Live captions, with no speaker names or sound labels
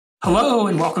Hello,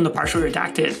 and welcome to Partially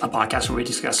Redacted, a podcast where we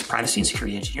discuss privacy and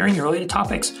security engineering and related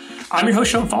topics. I'm your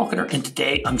host, Sean Falconer, and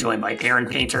today I'm joined by Aaron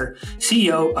Painter,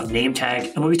 CEO of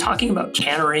Nametag, and we'll be talking about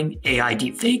countering AI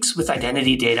deepfakes with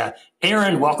identity data.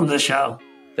 Aaron, welcome to the show.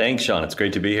 Thanks, Sean. It's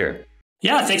great to be here.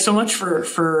 Yeah, thanks so much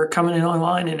for coming in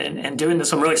online and doing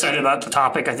this. I'm really excited about the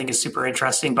topic. I think it's super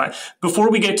interesting. But before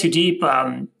we get too deep,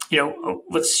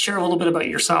 let's share a little bit about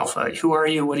yourself. Who are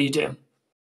you? What do you do?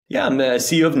 Yeah, I'm the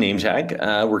CEO of Nametag.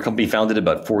 We're a company founded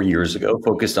about 4 years ago,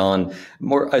 focused on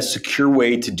more a secure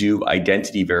way to do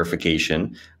identity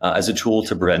verification as a tool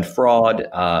to prevent fraud,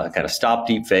 kind of stop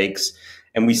deepfakes.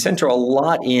 And we center a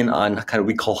lot in on kind of what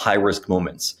we call high-risk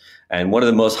moments. And one of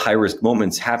the most high-risk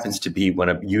moments happens to be when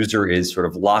a user is sort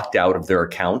of locked out of their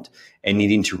account and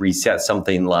needing to reset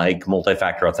something like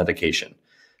multi-factor authentication.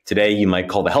 Today, you might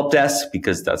call the help desk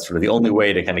because that's sort of the only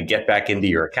way to kind of get back into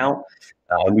your account.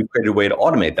 And we've created a way to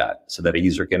automate that so that a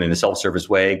user can, in a self-service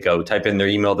way, go type in their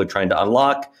email they're trying to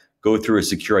unlock, go through a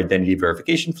secure identity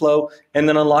verification flow, and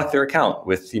then unlock their account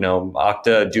with,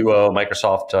 Okta, Duo,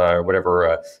 Microsoft, or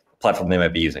whatever platform they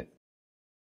might be using.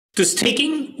 Does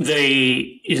taking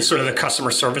the sort of the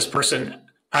customer service person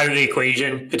out of the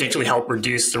equation potentially help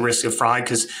reduce the risk of fraud?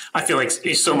 Because I feel like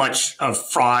so much of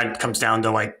fraud comes down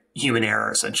to like human error,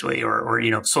 essentially, or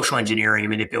social engineering,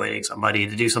 manipulating somebody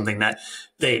to do something that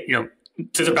they,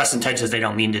 to their best intentions, they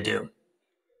don't mean to do.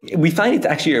 We find it's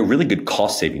actually a really good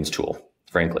cost savings tool,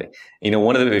 frankly. If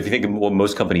you think of what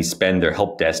most companies spend their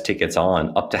help desk tickets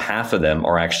on, up to half of them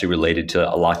are actually related to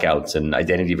lockouts and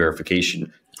identity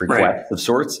verification requests of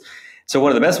sorts. So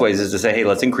one of the best ways is to say, hey,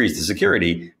 let's increase the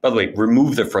security. By the way,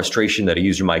 remove the frustration that a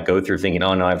user might go through thinking,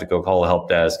 oh, no, I have to go call a help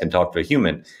desk and talk to a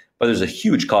human. But there's a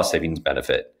huge cost savings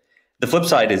benefit. The flip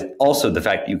side is also the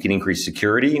fact that you can increase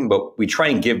security, but we try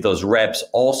and give those reps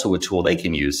also a tool they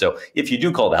can use. So if you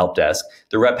do call the help desk,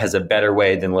 the rep has a better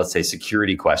way than, let's say,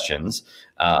 security questions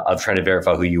of trying to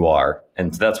verify who you are.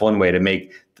 And that's one way to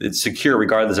make it secure,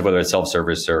 regardless of whether it's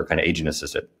self-service or kind of agent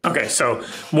assisted. Okay, so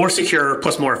more secure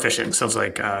plus more efficient. Sounds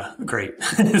like great.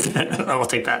 I will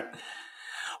take that.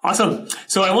 Awesome.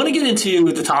 So I want to get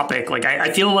into the topic. Like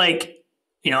I feel like,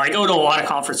 I go to a lot of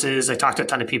conferences. I talk to a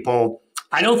ton of people.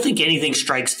 I don't think anything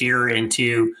strikes fear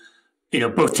into,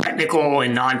 both technical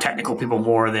and non-technical people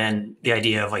more than the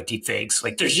idea of like deepfakes.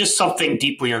 Like there's just something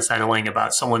deeply unsettling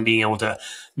about someone being able to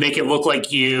make it look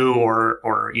like you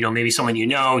or maybe someone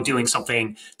doing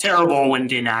something terrible when it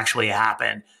didn't actually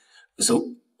happen.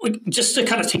 So just to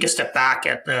kind of take a step back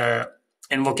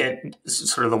and look at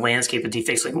sort of the landscape of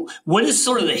deepfakes, like what is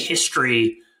sort of the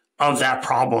history of that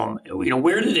problem?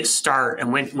 Where did it start,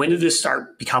 and when did this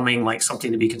start becoming like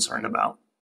something to be concerned about?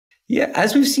 Yeah,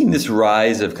 as we've seen this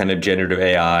rise of kind of generative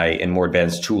AI and more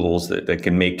advanced tools that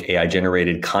can make AI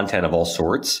generated content of all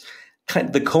sorts,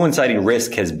 the coinciding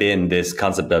risk has been this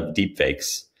concept of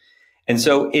deepfakes. And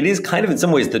so it is kind of in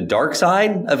some ways the dark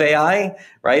side of AI,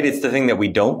 right? It's the thing that we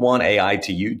don't want AI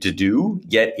to do,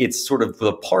 yet it's sort of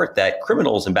the part that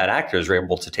criminals and bad actors are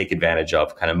able to take advantage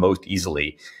of kind of most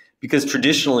easily. Because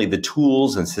traditionally, the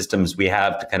tools and systems we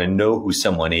have to kind of know who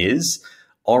someone is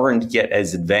aren't yet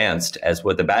as advanced as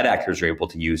what the bad actors are able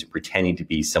to use pretending to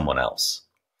be someone else.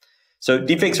 So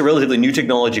deepfakes are a relatively new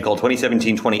technology called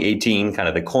 2017, 2018, kind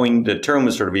of the term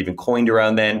was sort of even coined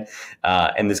around then.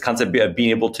 And this concept of being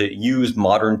able to use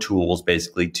modern tools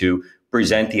basically to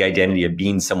present the identity of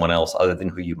being someone else other than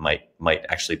who you might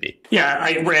actually be. Yeah,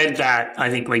 I read that. I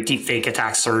think like deepfake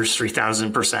attacks surged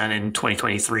 3,000% in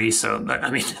 2023. So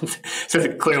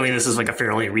so clearly this is like a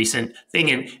fairly recent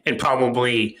thing, and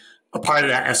probably a part of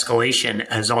that escalation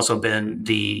has also been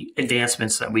the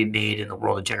advancements that we've made in the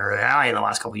world of generative AI in the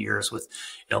last couple of years with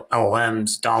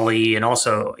LLMs, DALL-E, and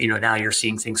also now you're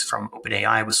seeing things from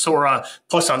OpenAI with Sora,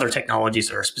 plus other technologies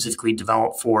that are specifically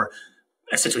developed for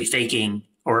essentially faking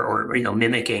or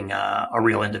mimicking a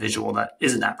real individual that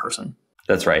isn't that person.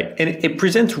 That's right. And it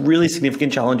presents really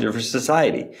significant challenges for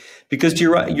society because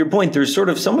to your point, there's sort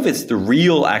of some of it's the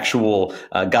real actual,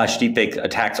 deepfake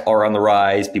attacks are on the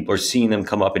rise. People are seeing them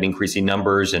come up in increasing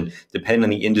numbers, and depending on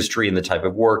the industry and the type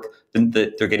of work,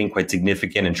 they're getting quite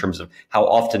significant in terms of how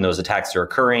often those attacks are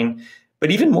occurring.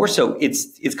 But even more so,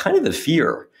 it's kind of the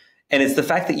fear. And it's the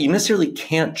fact that you necessarily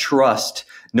can't trust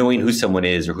knowing who someone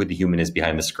is or who the human is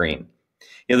behind the screen.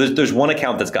 There's one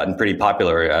account that's gotten pretty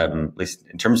popular, at least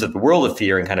in terms of the world of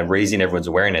fear and kind of raising everyone's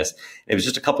awareness. It was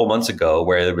just a couple months ago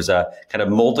where there was a kind of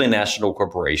multinational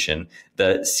corporation.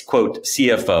 The quote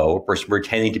CFO, person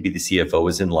pretending to be the CFO,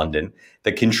 was in London.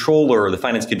 The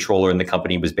finance controller in the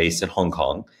company was based in Hong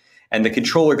Kong. And the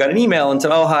controller got an email and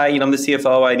said, oh, hi, I'm the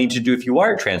CFO. I need you to do a few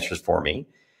wire transfers for me.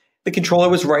 The controller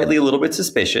was rightly a little bit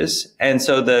suspicious. And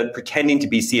so the pretending to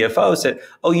be CFO said,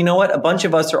 oh, you know what? A bunch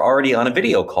of us are already on a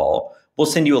video call. We'll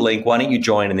send you a link. Why don't you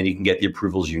join? And then you can get the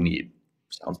approvals you need.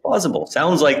 Sounds plausible.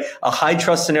 Sounds like a high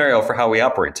trust scenario for how we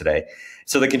operate today.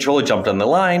 So the controller jumped on the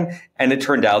line, and it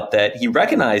turned out that he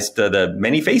recognized the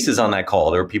many faces on that call.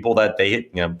 There were people that they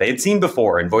had seen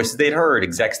before and voices they'd heard,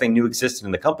 execs they knew existed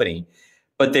in the company,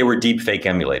 but they were deepfake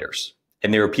emulators.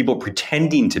 And there were people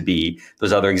pretending to be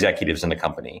those other executives in the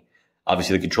company.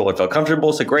 Obviously, the controller felt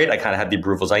comfortable, so great, I kind of had the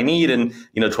approvals I need, and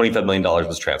 $25 million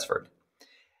was transferred.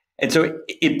 And so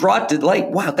it brought to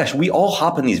light, wow, gosh, we all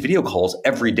hop on these video calls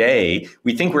every day.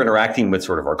 We think we're interacting with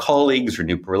sort of our colleagues or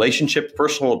new relationships,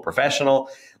 personal or professional,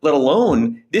 let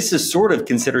alone this is sort of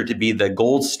considered to be the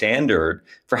gold standard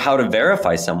for how to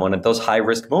verify someone at those high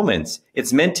risk moments.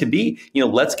 It's meant to be,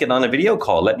 let's get on a video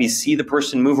call. Let me see the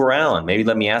person move around. Maybe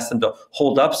let me ask them to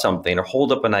hold up something or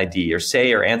hold up an ID or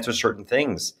say or answer certain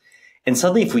things. And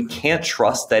suddenly, if we can't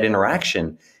trust that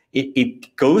interaction,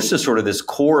 it goes to sort of this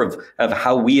core of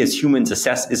how we as humans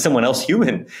assess, is someone else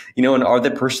human, and are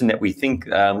the person that we think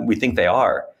they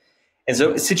are. And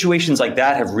so situations like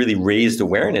that have really raised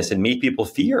awareness and made people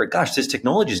fear, gosh, this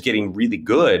technology is getting really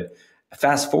good.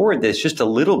 Fast forward this just a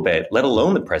little bit, let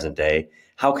alone the present day.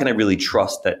 How can I really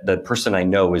trust that the person I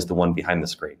know is the one behind the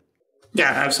screen? Yeah,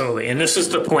 absolutely. And this is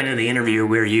the point of the interview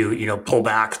where you pull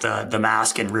back the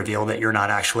mask and reveal that you're not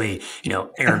actually,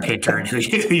 Aaron Painter and who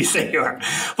you say you are.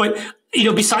 But,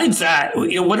 besides that,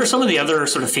 what are some of the other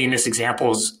sort of famous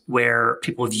examples where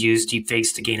people have used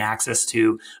deepfakes to gain access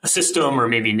to a system or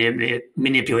maybe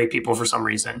manipulate people for some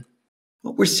reason?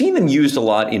 We're seeing them used a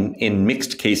lot in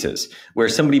mixed cases where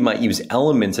somebody might use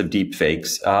elements of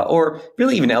deepfakes or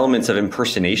really even elements of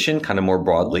impersonation kind of more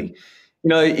broadly.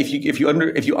 If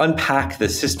you unpack the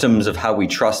systems of how we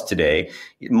trust today,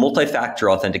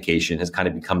 multi-factor authentication has kind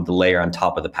of become the layer on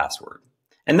top of the password.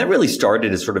 And that really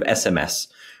started as sort of SMS,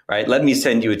 right? Let me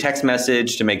send you a text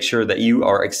message to make sure that you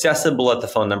are accessible at the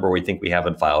phone number we think we have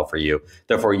in file for you.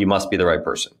 Therefore, you must be the right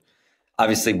person.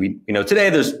 Obviously,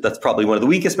 today that's probably one of the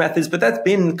weakest methods, but that's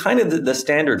been kind of the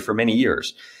standard for many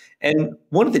years. And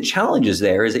one of the challenges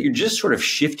there is that you're just sort of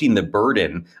shifting the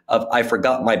burden of I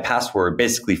forgot my password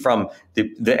basically from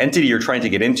the entity you're trying to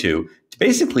get into to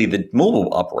basically the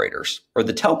mobile operators or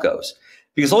the telcos.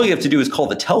 Because all you have to do is call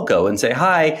the telco and say,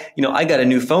 hi, I got a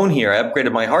new phone here. I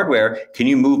upgraded my hardware. Can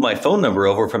you move my phone number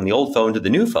over from the old phone to the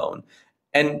new phone?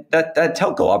 And that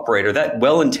telco operator, that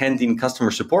well-intending customer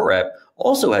support rep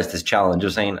also has this challenge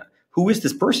of saying, who is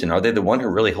this person? Are they the one who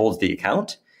really holds the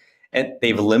account? And they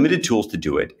have limited tools to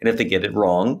do it. And if they get it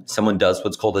wrong, someone does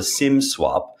what's called a SIM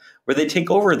swap, where they take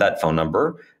over that phone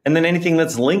number. And then anything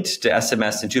that's linked to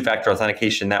SMS and two-factor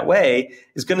authentication that way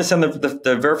is going to send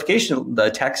the verification, the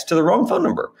text to the wrong phone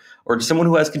number or to someone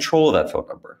who has control of that phone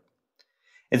number.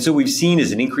 And so we've seen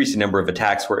is an increasing number of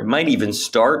attacks where it might even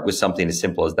start with something as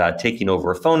simple as that, taking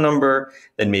over a phone number,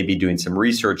 then maybe doing some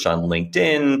research on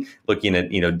LinkedIn, looking at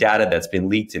data that's been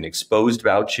leaked and exposed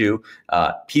about you,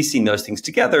 piecing those things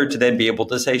together to then be able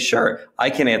to say, sure, I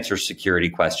can answer security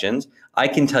questions. I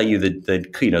can tell you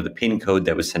the PIN code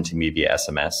that was sent to me via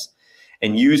SMS,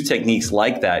 and use techniques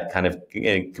like that kind of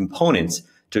components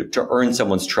to earn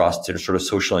someone's trust, to sort of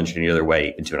social engineer their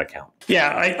way into an account.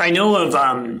 Yeah, I know of,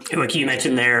 like you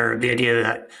mentioned there, the idea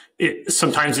that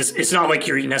sometimes it's not like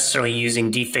you're necessarily using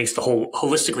deepfakes the whole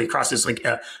holistically across. It's like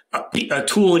a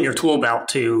tool in your tool belt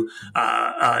to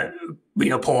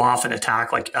pull off an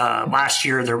attack. Like last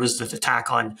year, there was this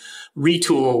attack on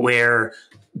Retool where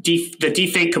the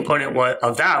deepfake component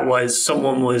of that was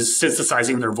someone was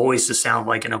synthesizing their voice to sound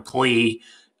like an employee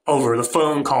over the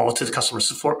phone call to the customer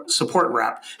support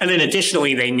rep. And then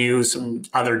additionally, they knew some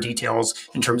other details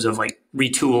in terms of like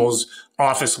Retool's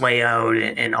office layout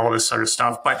and all this sort of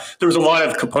stuff. But there was a lot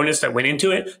of components that went into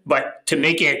it. But to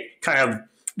make it kind of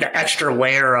the extra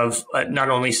layer of not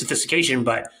only sophistication,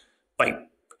 but like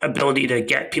ability to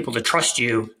get people to trust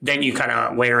you, then you kind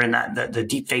of layer in the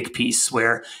deepfake piece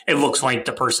where it looks like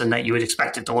the person that you would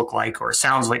expect it to look like, or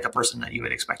sounds like the person that you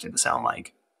would expect it to sound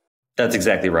like. That's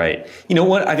exactly right. You know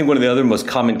what? I think one of the other most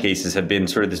common cases have been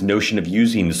sort of this notion of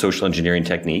using the social engineering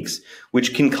techniques,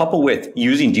 which can couple with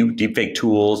using deepfake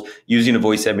tools, using a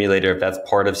voice emulator if that's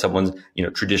part of someone's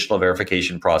traditional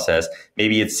verification process.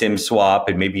 Maybe it's SIM swap,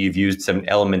 and maybe you've used some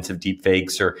elements of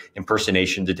deepfakes or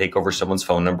impersonation to take over someone's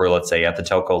phone number, let's say at the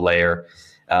telco layer.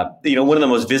 One of the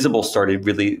most visible started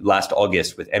really last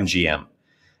August with MGM.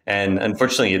 And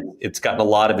unfortunately, it's gotten a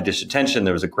lot of additional attention.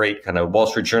 There was a great kind of Wall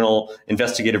Street Journal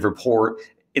investigative report.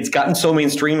 It's gotten so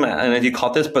mainstream, I don't know if you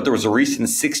caught this, but there was a recent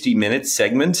 60-minute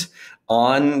segment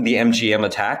on the MGM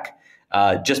attack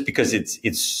just because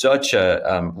it's such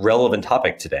a relevant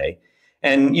topic today.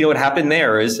 And what happened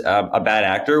there is a bad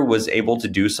actor was able to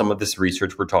do some of this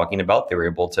research we're talking about. They were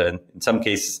able to, in some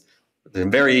cases, the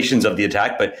variations of the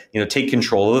attack, but take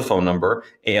control of the phone number,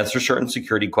 answer certain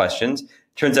security questions.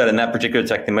 Turns out in that particular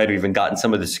attack, they might have even gotten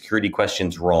some of the security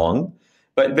questions wrong.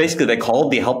 But basically, they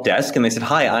called the help desk and they said,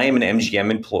 "Hi, I am an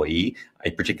MGM employee,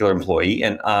 a particular employee,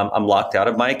 and I'm locked out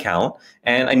of my account,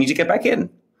 and I need to get back in."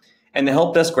 And the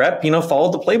help desk rep,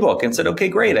 followed the playbook and said, "Okay,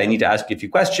 great. I need to ask you a few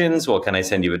questions. Well, can I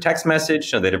send you a text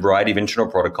message?" They had a variety of internal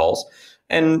protocols.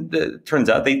 And it turns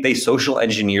out they social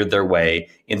engineered their way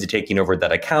into taking over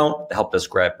that account. The help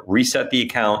desk rep reset the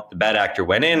account. The bad actor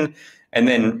went in, and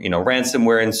then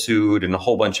ransomware ensued and a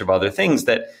whole bunch of other things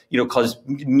that caused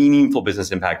meaningful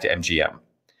business impact to MGM.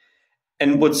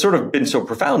 And what's sort of been so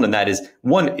profound in that is,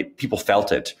 one, people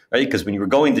felt it, right? Because when you were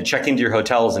going to check into your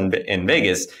hotels in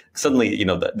Vegas, suddenly,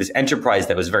 this enterprise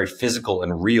that was very physical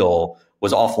and real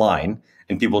was offline,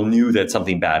 and people knew that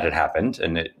something bad had happened,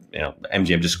 and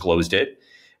MGM disclosed it.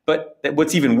 But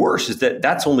what's even worse is that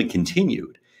that's only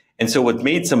continued. And so what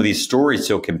made some of these stories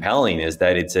so compelling is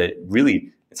that it's a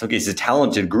really, in some cases, a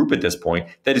talented group at this point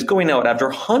that is going out after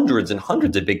hundreds and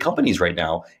hundreds of big companies right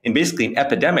now in basically an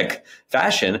epidemic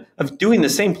fashion of doing the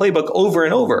same playbook over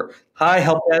and over. "Hi,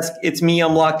 help desk, it's me,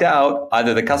 I'm locked out."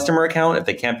 Either the customer account, if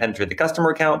they can't penetrate the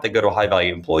customer account, they go to a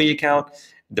high-value employee account,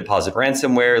 deposit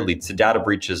ransomware, leads to data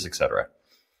breaches, et cetera.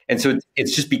 And so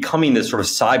it's just becoming this sort of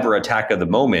cyber attack of the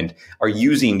moment, are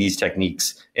using these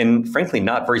techniques in, frankly,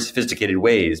 not very sophisticated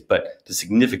ways, but to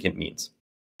significant means.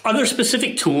 Are there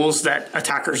specific tools that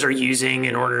attackers are using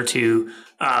in order to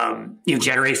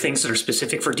generate things that are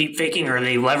specific for deepfaking? Or are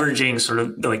they leveraging sort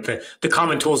of like the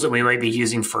common tools that we might be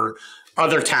using for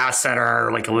other tasks that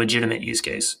are like a legitimate use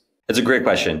case? That's a great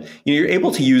question. You're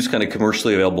able to use kind of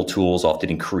commercially available tools often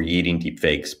in creating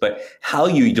deepfakes, but how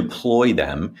you deploy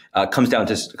them comes down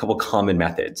to a couple common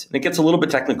methods. And it gets a little bit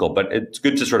technical, but it's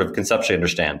good to sort of conceptually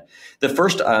understand. The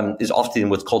first is often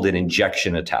what's called an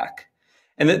injection attack.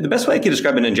 And the best way I can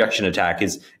describe an injection attack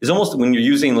is almost when you're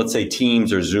using, let's say,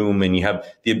 Teams or Zoom, and you have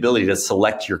the ability to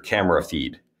select your camera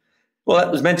feed. Well,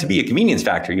 that was meant to be a convenience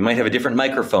factor. You might have a different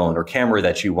microphone or camera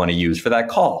that you want to use for that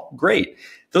call. Great.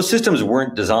 Those systems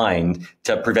weren't designed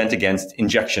to prevent against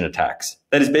injection attacks.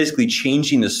 That is basically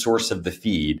changing the source of the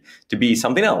feed to be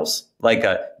something else, like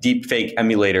a deepfake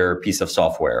emulator piece of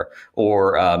software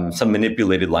or some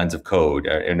manipulated lines of code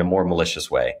in a more malicious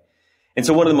way. And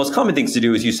so one of the most common things to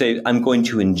do is you say, "I'm going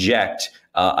to inject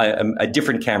a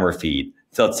different camera feed."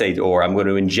 So let's say, or I'm going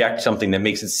to inject something that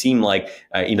makes it seem like,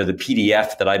 the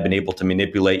PDF that I've been able to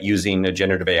manipulate using a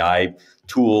generative AI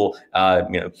tool.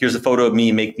 Here's a photo of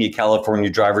me, make me a California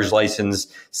driver's license,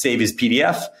 save as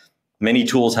PDF. Many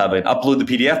tools have an upload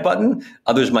the PDF button.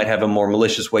 Others might have a more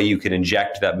malicious way you can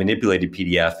inject that manipulated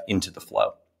PDF into the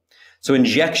flow. So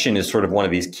injection is sort of one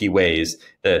of these key ways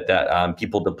that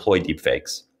people deploy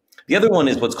deepfakes. The other one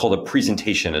is what's called a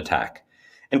presentation attack.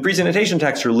 And presentation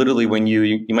attacks are literally when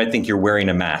you might think you're wearing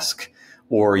a mask,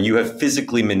 or you have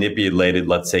physically manipulated,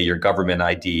 let's say, your government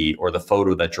ID or the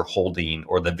photo that you're holding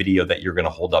or the video that you're going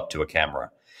to hold up to a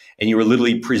camera. And you were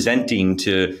literally presenting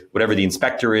to whatever the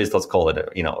inspector is, let's call it,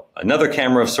 another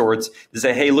camera of sorts, to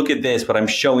say, "Hey, look at this. What I'm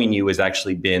showing you has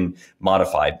actually been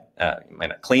modified." You might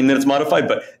not claim that it's modified,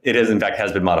 but it is, in fact,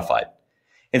 has been modified.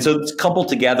 And so coupled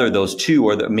together, those two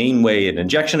are the main way: an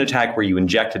injection attack where you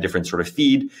inject a different sort of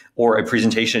feed, or a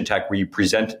presentation attack where you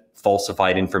present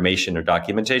falsified information or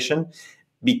documentation,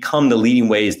 become the leading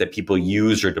ways that people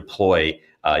use or deploy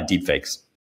deepfakes.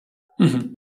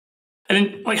 Mm-hmm.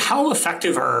 And then, how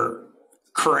effective are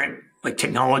current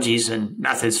technologies and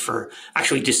methods for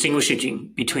actually distinguishing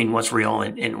between what's real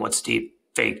and what's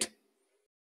deep-faked?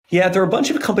 Yeah, there are a bunch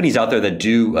of companies out there that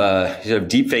do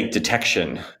deepfake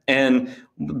detection. And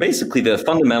basically, the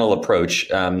fundamental approach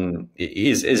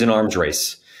is an arms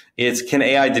race. It's, can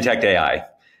AI detect AI,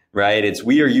 right?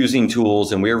 We are using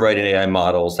tools and we're writing AI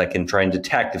models that can try and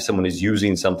detect if someone is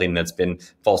using something that's been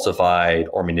falsified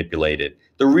or manipulated.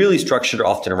 They're really structured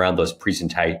often around those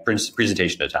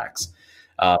presentation attacks.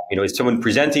 Is someone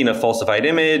presenting a falsified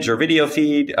image or video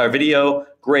feed or video?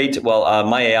 Great. Well,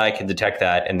 my AI can detect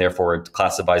that, and therefore it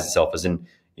classifies itself as a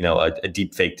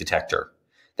deepfake detector.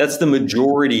 That's the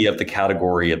majority of the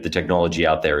category of the technology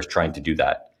out there is trying to do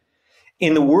that.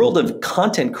 In the world of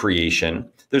content creation,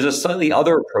 there's a slightly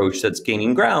other approach that's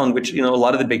gaining ground, which a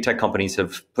lot of the big tech companies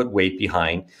have put weight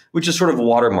behind, which is sort of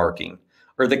watermarking.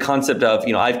 Or the concept of,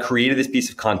 I've created this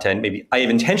piece of content, maybe I have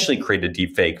intentionally created a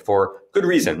deepfake for good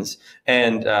reasons,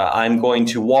 and I'm going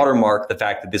to watermark the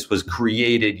fact that this was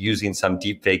created using some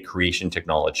deepfake creation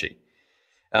technology.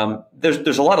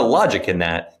 There's a lot of logic in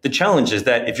that. The challenge is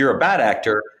that if you're a bad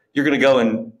actor, you're going to go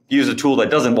and use a tool that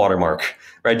doesn't watermark,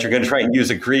 right? You're going to try and use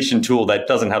a creation tool that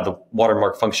doesn't have the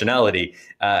watermark functionality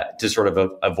to sort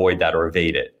of avoid that or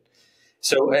evade it.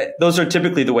 So those are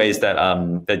typically the ways that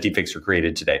that deepfakes are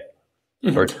created today.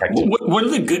 Or detected. What are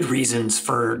the good reasons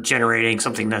for generating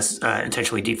something that's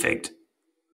intentionally deepfaked?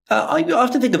 I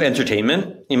often think of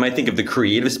entertainment. You might think of the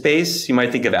creative space. You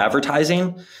might think of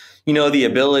advertising. The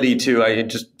ability to, I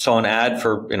just saw an ad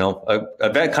for,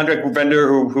 a contract vendor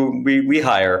who we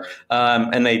hire.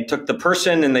 And they took the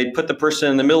person and they put the person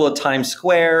in the middle of Times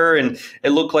Square. And it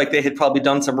looked like they had probably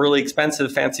done some really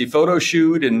expensive, fancy photo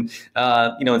shoot. And,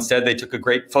 instead they took a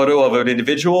great photo of an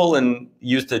individual and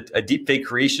used a deepfake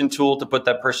creation tool to put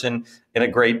that person in a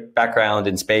great background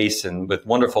in space and with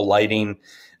wonderful lighting.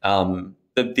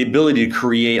 The ability to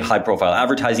create high profile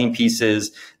advertising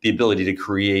pieces, the ability to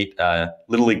create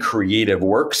literally creative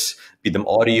works, be them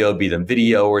audio, be them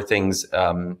video or things,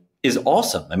 is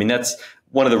awesome. I mean, that's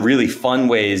one of the really fun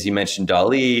ways. You mentioned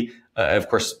DALL-E, of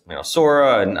course,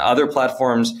 Sora and other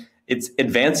platforms. It's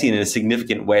advancing in a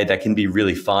significant way that can be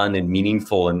really fun and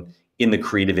meaningful in the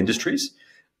creative industries.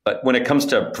 But when it comes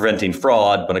to preventing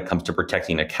fraud, when it comes to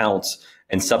protecting accounts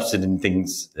and substantive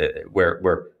things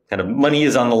where kind of money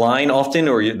is on the line often,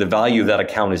 or the value of that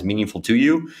account is meaningful to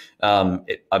you,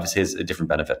 it obviously has a different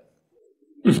benefit.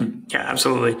 Mm-hmm. Yeah,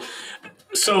 absolutely.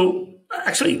 So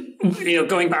actually,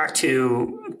 going back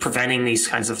to preventing these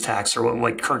kinds of attacks or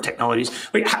like current technologies,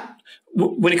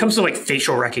 when it comes to like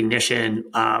facial recognition,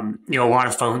 a lot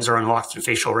of phones are unlocked through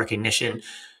facial recognition.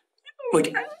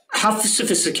 Like, how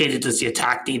sophisticated does the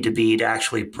attack need to be to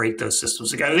actually break those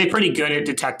systems? Like, are they pretty good at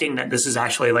detecting that this is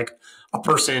actually like a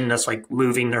person that's like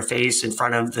moving their face in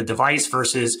front of the device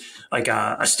versus like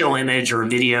a still image or a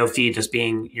video feed that's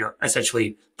being,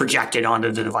 essentially projected onto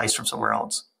the device from somewhere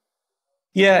else?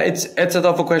 Yeah, it's a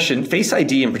thoughtful question. Face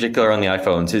ID in particular on the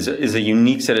iPhones is a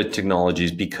unique set of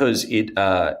technologies because it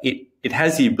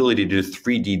has the ability to do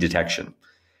 3D detection.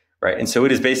 Right. And so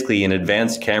it is basically an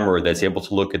advanced camera that's able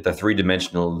to look at the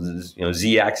three-dimensional,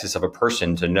 Z-axis of a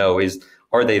person to know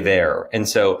are they there? And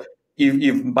so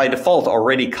you've by default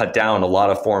already cut down a lot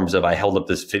of forms of I held up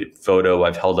this photo,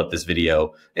 I've held up this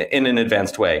video in an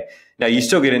advanced way. Now you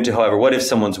still get into, however, what if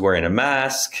someone's wearing a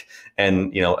mask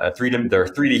and they're a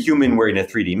 3D human wearing a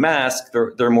 3D mask?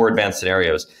 They're more advanced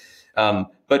scenarios.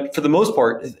 But for the most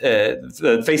part,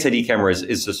 the Face ID camera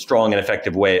is a strong and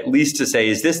effective way, at least to say,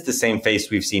 is this the same face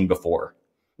we've seen before?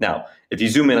 Now, if you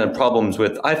zoom in on problems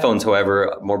with iPhones,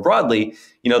 however, more broadly,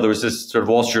 there was this sort of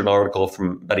Wall Street Journal article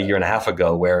from about a year and a half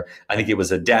ago where I think it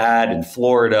was a dad in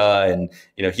Florida and,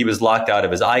 he was locked out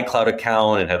of his iCloud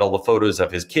account and had all the photos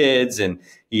of his kids. And,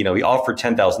 he offered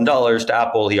 $10,000 to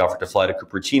Apple. He offered to fly to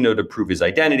Cupertino to prove his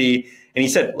identity. And he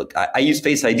said, look, I use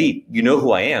Face ID. You know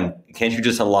who I am. Can't you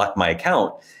just unlock my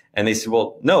account? And they said,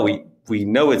 well, no, we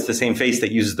know it's the same face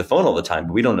that uses the phone all the time,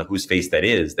 but we don't know whose face that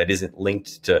is. That isn't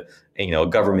linked to, a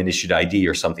government issued ID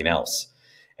or something else.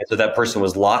 And so that person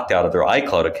was locked out of their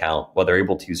iCloud account while they're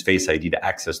able to use Face ID to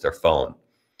access their phone.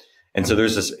 And so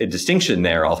there's a distinction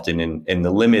there often in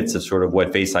the limits of sort of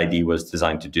what Face ID was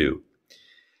designed to do.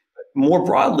 More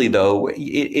broadly, though,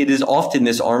 it is often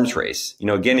this arms race.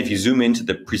 Again, if you zoom into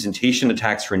the presentation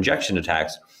attacks for injection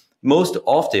attacks, most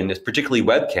often, particularly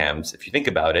webcams, if you think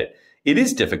about it, it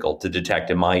is difficult to detect,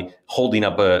 am I holding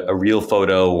up a real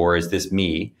photo or is this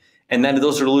me? And then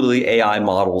those are literally AI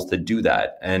models that do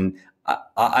that. And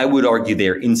I would argue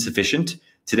they're insufficient.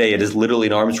 Today, it is literally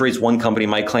an arms race. One company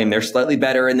might claim they're slightly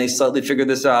better and they slightly figured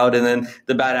this out. And then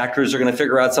the bad actors are going to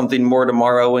figure out something more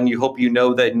tomorrow. And you hope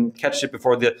that and catch it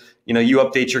before you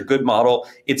update your good model.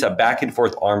 It's a back and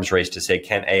forth arms race to say,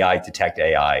 can AI detect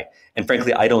AI? And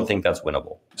frankly, I don't think that's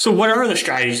winnable. So what are the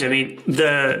strategies? I mean,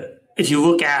 if you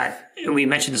look at, and we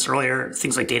mentioned this earlier,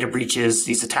 things like data breaches,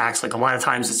 these attacks, like a lot of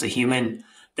times it's a human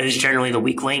that is generally the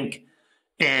weak link.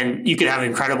 And you could have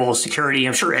incredible security.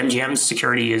 I'm sure MGM's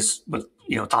security is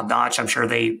top notch. I'm sure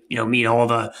they meet all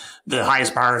the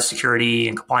highest bar of security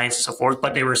and compliance and so forth,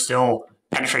 but they were still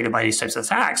penetrated by these types of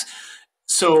attacks.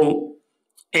 So,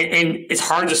 and it's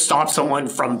hard to stop someone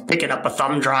from picking up a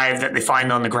thumb drive that they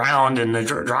find on the ground in the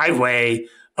driveway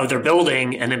of their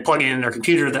building and then plugging it in their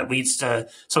computer that leads to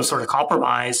some sort of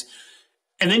compromise.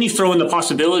 And then you throw in the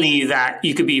possibility that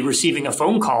you could be receiving a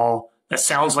phone call that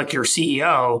sounds like your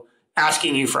CEO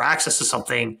asking you for access to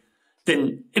something,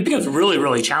 then it becomes really,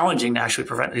 really challenging to actually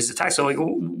prevent these attacks. So like,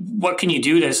 what can you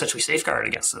do to essentially safeguard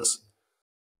against this?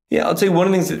 Yeah, I'll tell you one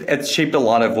of the things that's shaped a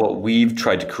lot of what we've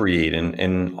tried to create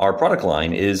in our product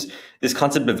line is this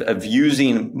concept of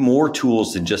using more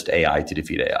tools than just AI to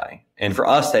defeat AI. And for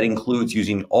us, that includes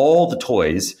using all the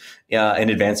toys and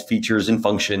advanced features and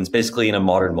functions, basically in a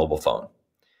modern mobile phone.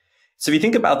 So if you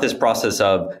think about this process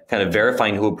of kind of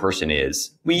verifying who a person is,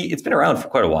 it's been around for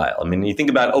quite a while. I mean, you think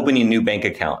about opening a new bank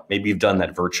account. Maybe you've done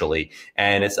that virtually.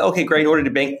 And it's, okay, great. In order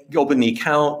to open the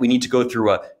account, we need to go through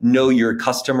a know your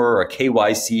customer or a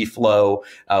KYC flow,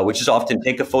 which is often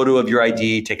take a photo of your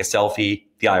ID, take a selfie.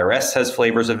 The IRS has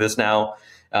flavors of this now.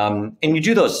 And you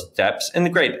do those steps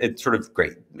and great. It's sort of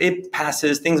great. It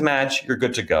passes, things match, you're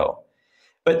good to go.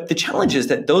 But the challenge is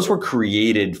that those were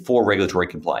created for regulatory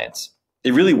compliance. They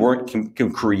really weren't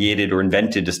created or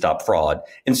invented to stop fraud,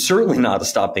 and certainly not to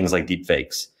stop things like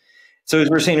deepfakes. So as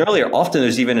we were saying earlier, often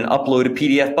there's even an upload a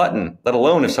PDF button, let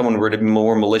alone if someone were to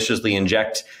more maliciously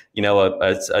inject,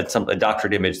 a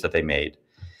doctored image that they made.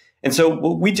 And so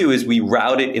what we do is we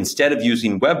route it instead of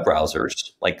using web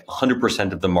browsers, like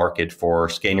 100% of the market for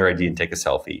scan your ID and take a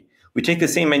selfie. We take the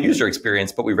same end user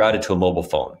experience, but we route it to a mobile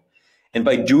phone. And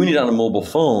by doing it on a mobile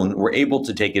phone, we're able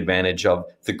to take advantage of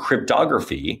the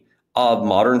cryptography of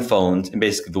modern phones and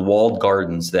basically the walled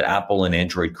gardens that Apple and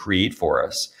Android create for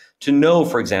us to know,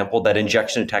 for example, that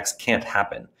injection attacks can't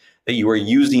happen, that you are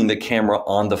using the camera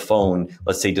on the phone,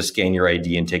 let's say, to scan your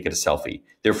ID and take it a selfie.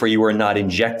 Therefore, you are not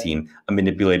injecting a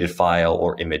manipulated file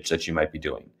or image that you might be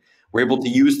doing. We're able to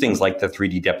use things like the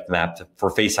 3D depth map for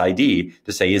Face ID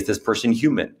to say, is this person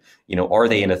human? Are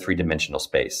they in a three-dimensional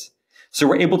space? So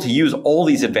we're able to use all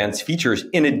these advanced features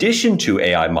in addition to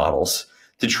AI models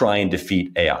to try and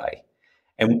defeat AI.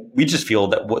 And we just feel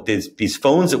that these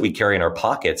phones that we carry in our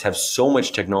pockets have so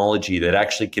much technology that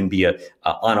actually can be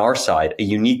on our side, a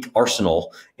unique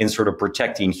arsenal in sort of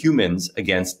protecting humans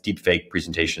against deepfake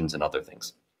presentations and other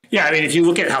things. Yeah, I mean, if you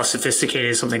look at how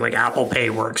sophisticated something like Apple Pay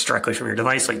works directly from your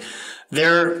device,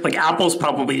 Apple's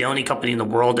probably the only company in the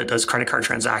world that does credit card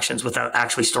transactions without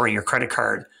actually storing your credit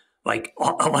card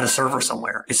on a server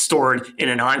somewhere. It's stored in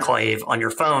an enclave on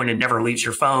your phone and never leaves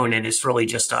your phone. And it's really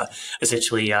just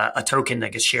essentially a token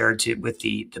that gets shared with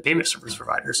the payment service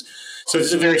providers. So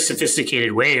it's a very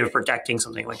sophisticated way of protecting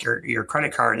something like your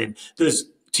credit card. And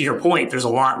to your point, there's a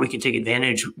lot we can take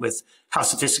advantage with how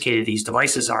sophisticated these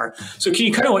devices are. So can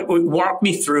you kind of walk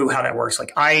me through how that works?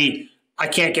 Like I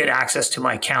can't get access to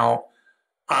my account.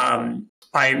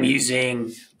 I'm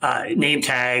using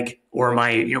Nametag, or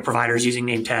my providers using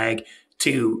Nametag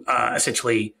to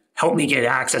essentially help me get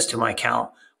access to my account.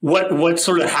 What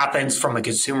sort of happens from a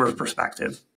consumer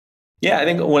perspective? Yeah, I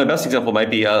think one of the best example might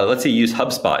be, let's say you use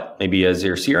HubSpot, maybe as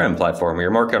your CRM platform or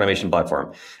your market automation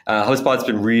platform. HubSpot's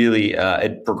been really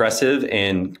progressive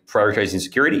in prioritizing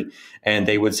security. And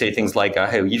they would say things like,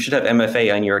 hey, you should have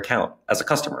MFA on your account as a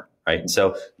customer, right? And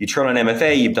so you turn on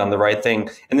MFA, you've done the right thing.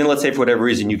 And then let's say for whatever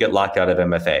reason, you get locked out of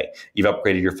MFA. You've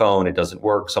upgraded your phone, it doesn't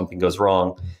work, something goes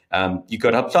wrong. You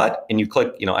go to HubSpot and you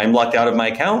click, I'm locked out of my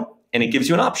account. And it gives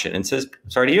you an option and says,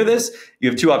 sorry to hear this. You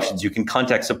have two options. You can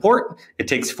contact support. It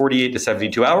takes 48 to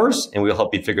 72 hours and we'll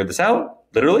help you figure this out,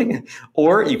 literally.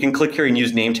 Or you can click here and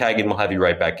use Nametag and we'll have you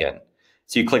right back in.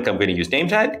 So you click, I'm going to use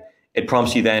Nametag. It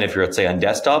prompts you then, if you're, let's say, on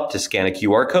desktop, to scan a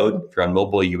QR code. If you're on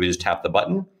mobile, you would just tap the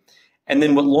button. And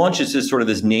then what launches is sort of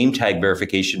this Nametag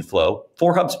verification flow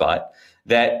for HubSpot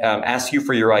that asks you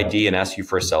for your ID and asks you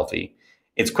for a selfie.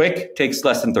 It's quick, takes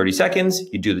less than 30 seconds.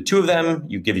 You do the two of them.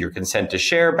 You give your consent to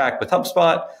share back with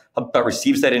HubSpot. HubSpot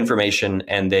receives that information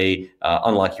and they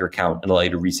unlock your account and allow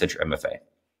you to reset your MFA.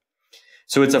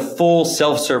 So it's a full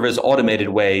self-service automated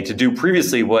way to do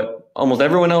previously what almost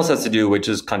everyone else has to do, which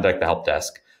is contact the help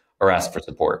desk or ask for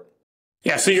support.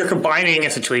 Yeah, so you're combining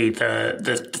essentially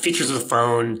the features of the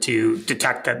phone to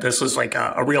detect that this was like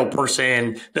a real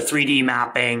person, the 3D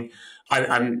mapping.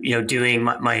 I'm doing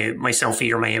my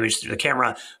selfie or my image through the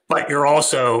camera, but you're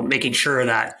also making sure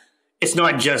that it's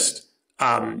not just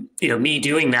me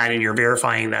doing that and you're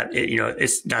verifying that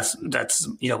that's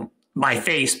my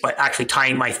face, but actually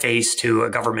tying my face to a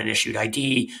government issued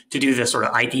ID to do this sort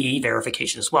of ID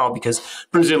verification as well. Because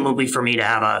presumably for me to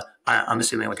have I'm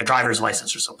assuming like a driver's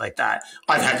license or something like that,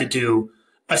 I've had to do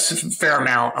a fair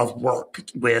amount of work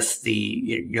with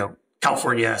the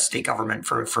California state government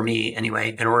for me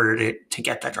anyway, in order to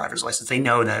get that driver's license. They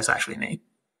know that it's actually me.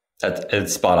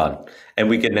 It's spot on. And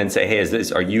we can then say, hey,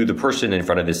 are you the person in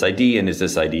front of this ID? And is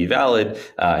this ID valid?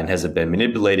 And has it been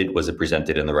manipulated? Was it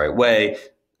presented in the right way?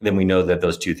 Then we know that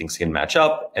those two things can match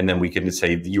up. And then we can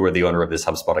say you are the owner of this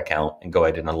HubSpot account and go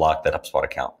ahead and unlock that HubSpot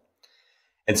account.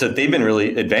 And so they've been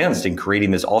really advanced in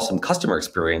creating this awesome customer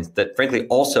experience that frankly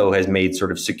also has made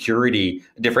sort of security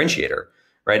a differentiator.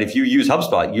 right? If you use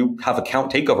HubSpot, you have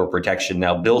account takeover protection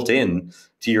now built in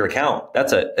to your account.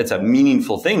 It's a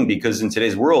meaningful thing, because in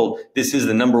today's world, this is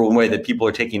the number one way that people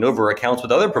are taking over accounts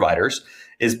with other providers,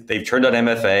 is they've turned on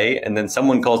MFA, and then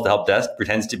someone calls the help desk,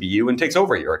 pretends to be you, and takes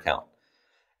over your account.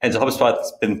 And so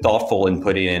HubSpot's been thoughtful in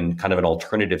putting in kind of an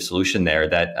alternative solution there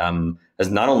that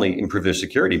has not only improved their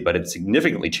security, but it's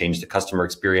significantly changed the customer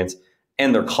experience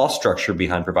and their cost structure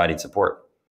behind providing support.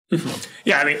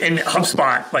 Yeah, I mean, and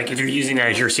HubSpot, like if you're using it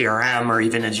as your CRM or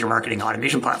even as your marketing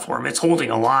automation platform, it's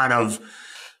holding a lot of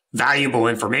valuable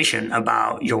information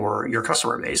about your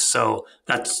customer base. So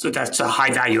that's a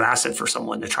high value asset for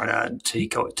someone to try to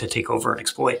take over and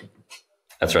exploit.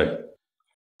 That's right.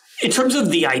 In terms of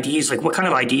the IDs, like what kind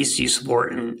of IDs do you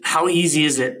support, and how easy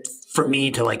is it for me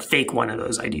to like fake one of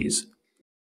those IDs?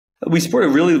 We support a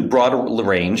really broad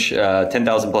range,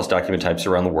 10,000 plus document types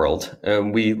around the world.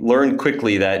 We learned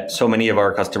quickly that so many of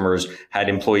our customers had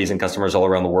employees and customers all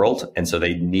around the world, and so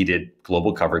they needed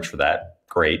global coverage for that.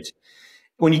 Great.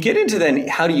 When you get into then,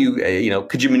 how do you,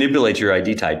 could you manipulate your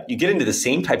ID type? You get into the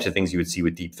same types of things you would see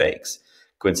with deepfakes,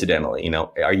 coincidentally.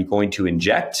 Are you going to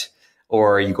inject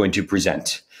or are you going to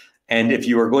present? And if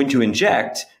you are going to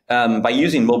inject, by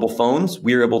using mobile phones,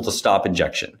 we are able to stop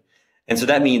injection. And so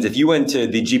that means if you went to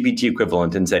the GPT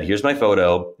equivalent and said, here's my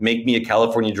photo, make me a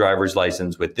California driver's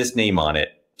license with this name on it,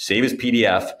 save as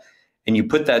PDF, and you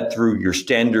put that through your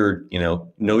standard,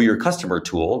 know your customer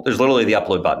tool, there's literally the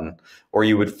upload button. Or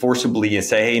you would forcibly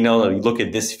say, hey, no, look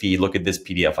at this feed, look at this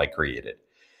PDF I created.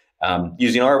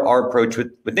 Using our approach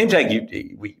with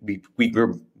Nametag,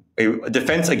 we're a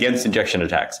defense against injection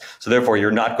attacks. So therefore,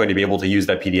 you're not going to be able to use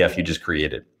that PDF you just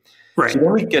created. Right. So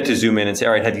then we get to zoom in and say,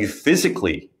 all right, have you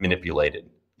physically manipulated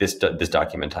this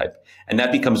document type? And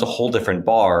that becomes a whole different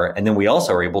bar. And then we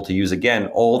also are able to use, again,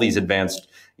 all these advanced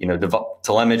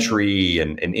telemetry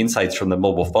and insights from the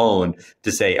mobile phone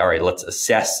to say, all right, let's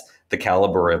assess the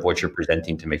caliber of what you're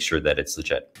presenting to make sure that it's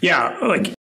legit. Yeah,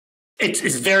 like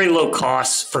it's very low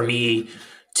cost for me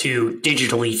to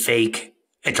digitally fake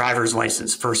a driver's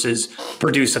license versus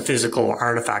produce a physical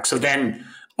artifact. So then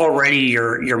already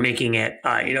you're making it,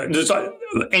 there's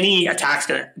any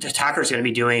attacker's going to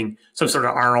be doing some sort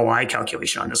of ROI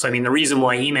calculation on this. I mean, the reason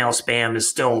why email spam is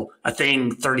still a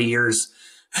thing 30 years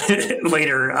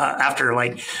later, after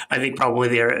I think probably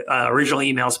the original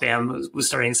email spam was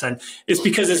starting to send, is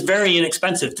because it's very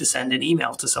inexpensive to send an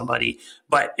email to somebody.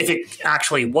 But if it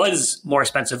actually was more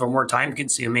expensive or more time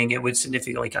consuming, it would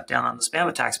significantly cut down on the spam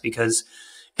attacks, because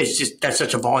that's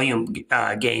such a volume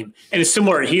game. And it's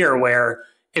similar here, where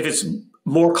if it's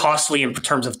more costly in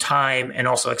terms of time and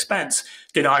also expense,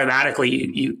 then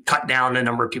automatically you cut down the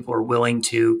number of people who are willing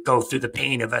to go through the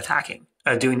pain of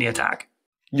doing the attack.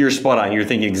 You're spot on. You're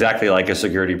thinking exactly like a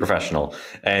security professional.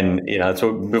 And that's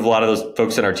what we have a lot of those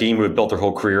folks in our team who have built their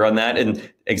whole career on that.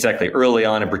 And exactly early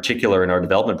on, in particular in our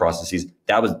development processes,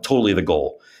 that was totally the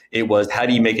goal. It was, how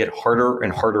do you make it harder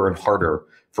and harder and harder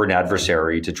for an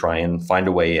adversary to try and find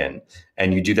a way in?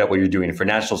 And you do that what you're doing for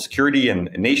national security and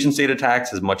nation state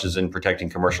attacks as much as in protecting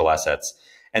commercial assets.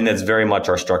 And that's very much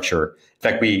our structure. In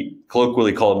fact, we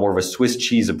colloquially call it more of a Swiss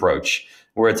cheese approach,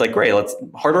 where it's like, great, let's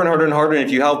harder and harder and harder. And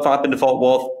if you help drop in default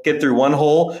wall, get through one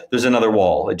hole, there's another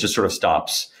wall. It just sort of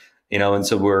stops, and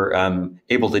so we're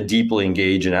able to deeply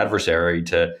engage an adversary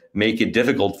to make it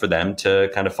difficult for them to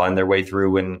kind of find their way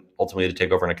through and ultimately to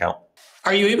take over an account.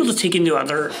 Are you able to take into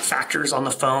other factors on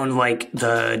the phone, like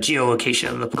the geolocation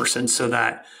of the person, so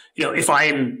that, if I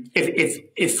don't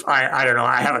know,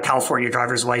 I have a California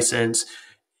driver's license,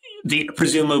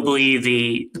 presumably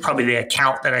the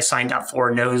account that I signed up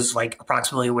for knows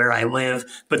approximately where I live,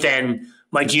 but then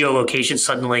my geolocation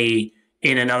suddenly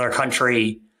in another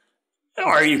country.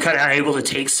 Are you kind of able to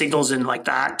take signals in like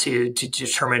that to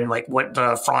determine what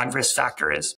the fraud risk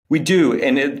factor is? We do.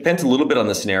 And it depends a little bit on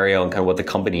the scenario and kind of what the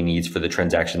company needs for the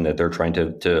transaction that they're trying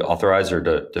to authorize or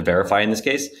to verify in this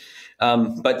case.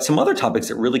 But some other topics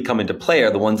that really come into play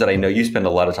are the ones that I know you spend a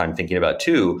lot of time thinking about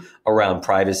too, around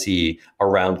privacy,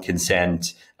 around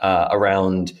consent,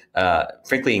 around,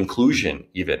 frankly, inclusion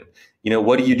even.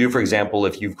 What do you do, for example,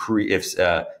 if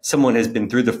someone has been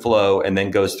through the flow and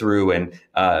then goes through and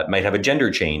might have a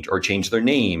gender change or change their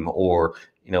name, or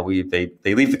they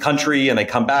leave the country and they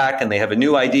come back and they have a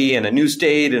new ID and a new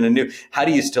state and how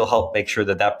do you still help make sure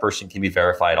that that person can be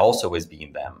verified also as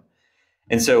being them?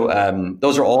 And so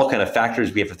those are all kind of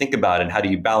factors we have to think about. And how do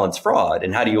you balance fraud?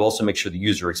 And how do you also make sure the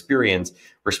user experience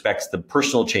respects the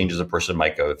personal changes a person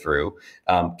might go through,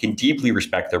 can deeply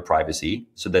respect their privacy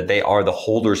so that they are the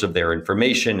holders of their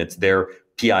information. It's their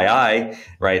PII,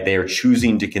 right? They are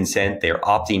choosing to consent. They are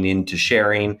opting into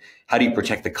sharing. How do you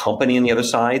protect the company on the other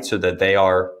side so that they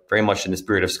are very much in the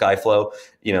spirit of Skyflow,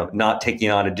 not taking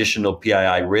on additional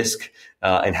PII risk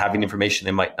and having information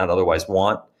they might not otherwise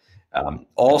want?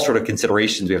 All sort of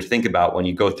considerations we have to think about when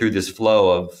you go through this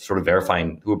flow of sort of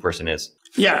verifying who a person is.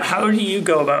 Yeah. How do you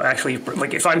go about actually,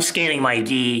 like if I'm scanning my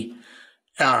ID,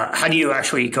 how do you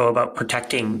actually go about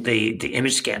protecting the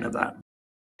image scan of that?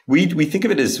 We think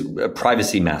of it as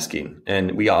privacy masking,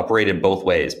 and we operate it both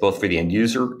ways, both for the end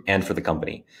user and for the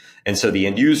company. And so the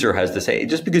end user has to say,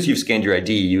 just because you've scanned your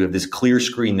ID, you have this clear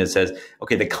screen that says,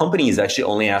 okay, the company is actually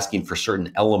only asking for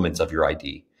certain elements of your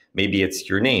ID. Maybe it's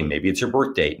your name, maybe it's your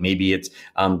birth date, maybe it's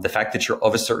the fact that you're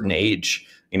of a certain age,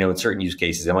 in certain use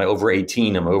cases. Am I over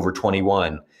 18? Am I over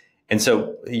 21? And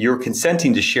so you're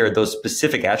consenting to share those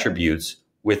specific attributes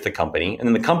with the company. And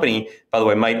then the company, by the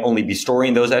way, might only be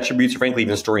storing those attributes, or frankly,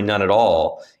 even storing none at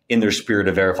all in their spirit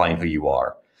of verifying who you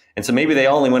are. And so maybe they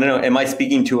only want to know, am I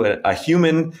speaking to a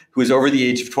human who is over the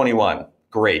age of 21?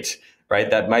 Great, right?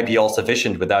 That might be all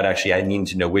sufficient without actually I needing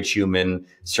to know which human,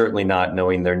 certainly not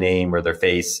knowing their name or their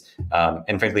face.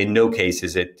 And frankly, in no case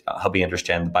is it helping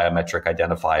understand the biometric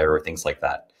identifier or things like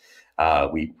that.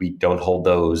 We don't hold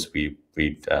those.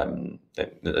 None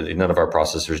of our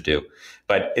processors do.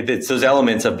 But it's those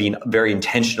elements of being very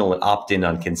intentional and opt in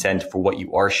on consent for what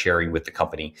you are sharing with the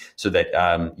company so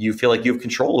that you feel like you have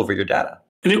control over your data.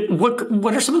 And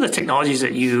what are some of the technologies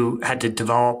that you had to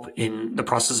develop in the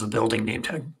process of building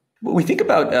Nametag? Well, we think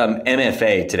about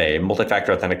MFA today,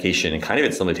 multi-factor authentication, and kind of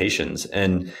its limitations.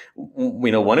 And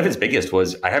one of its biggest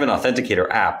was I have an authenticator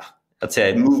app. Let's say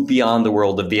I move beyond the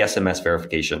world of the SMS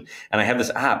verification, and I have this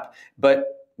app, but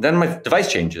then my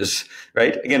device changes,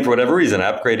 right? Again, for whatever reason,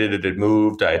 I upgraded it, it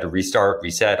moved, I had to restart,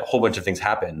 reset, a whole bunch of things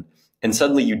happen. And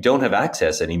suddenly you don't have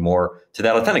access anymore to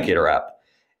that authenticator app.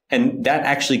 And that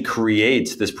actually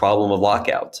creates this problem of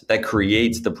lockout. That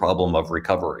creates the problem of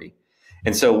recovery.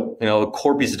 And so, a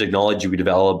core piece of technology we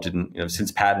developed and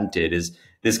since patented is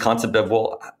this concept of,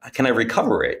 well, can I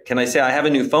recover it? Can I say I have a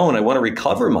new phone, I want to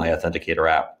recover my authenticator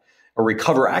app or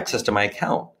recover access to my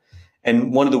account?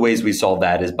 And one of the ways we solve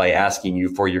that is by asking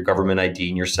you for your government ID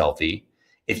and your selfie.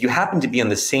 If you happen to be on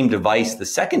the same device the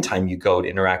second time you go to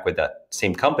interact with that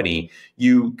same company,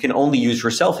 you can only use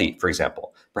your selfie, for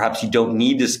example. Perhaps you don't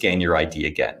need to scan your ID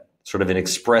again, sort of an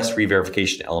express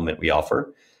re-verification element we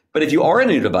offer. But if you are on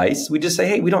a new device, we just say,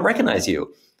 hey, we don't recognize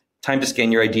you. Time to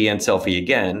scan your ID and selfie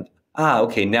again.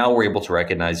 Okay, now we're able to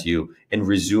recognize you and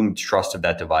resume trust of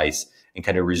that device and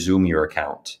kind of resume your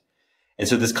account. And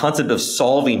so this concept of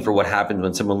solving for what happens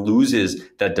when someone loses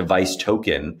that device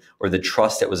token or the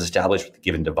trust that was established with a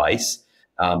given device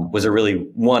was a really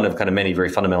one of kind of many very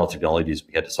fundamental technologies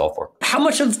we had to solve for. How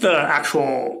much of the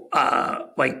actual,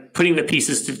 putting the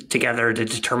pieces together to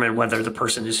determine whether the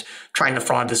person is trying to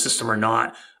fraud the system or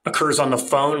not occurs on the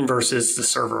phone versus the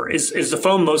server? Is the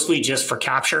phone mostly just for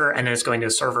capture and then it's going to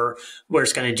a server where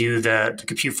it's going to do the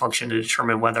compute function to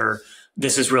determine whether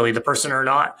this is really the person or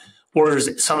not? Or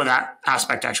is some of that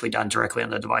aspect actually done directly on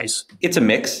the device? It's a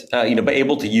mix, but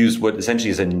able to use what essentially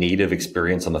is a native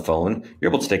experience on the phone, you're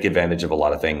able to take advantage of a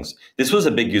lot of things. This was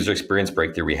a big user experience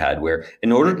breakthrough we had where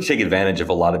in order to take advantage of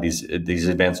a lot of these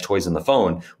advanced toys on the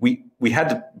phone, we had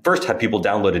to first have people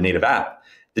download a native app.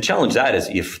 The challenge that is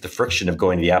if the friction of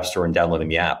going to the App Store and downloading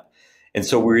the app. And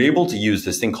so we're able to use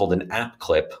this thing called an app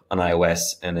clip on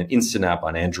iOS and an instant app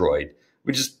on Android,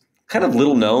 which is kind of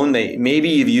little known. Maybe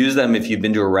you've used them if you've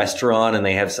been to a restaurant and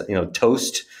they have,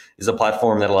 Toast is a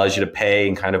platform that allows you to pay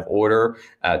and kind of order.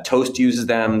 Toast uses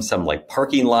them. Some like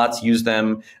parking lots use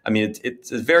them. I mean,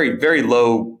 it's a very, very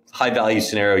low, high value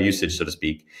scenario usage, so to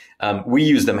speak. We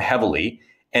use them heavily.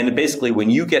 And basically when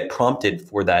you get prompted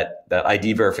for that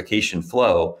ID verification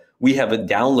flow, we have it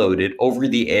downloaded over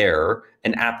the air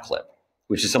an app clip,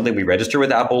 which is something we register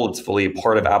with Apple. It's fully a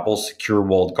part of Apple's secure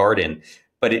walled garden.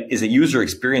 But it is a user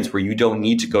experience where you don't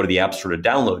need to go to the App Store to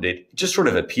download it. It just sort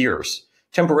of appears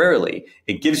temporarily.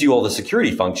 It gives you all the security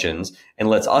functions and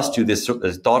lets us do this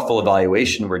thoughtful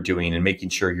evaluation we're doing and making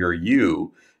sure you're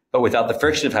you, but without the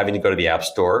friction of having to go to the App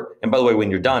Store. And by the way, when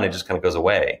you're done, it just kind of goes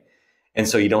away. And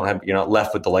so you're not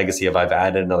left with the legacy of I've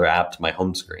added another app to my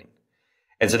home screen.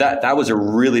 And so that was a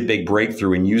really big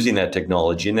breakthrough in using that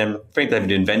technology. And then frankly, having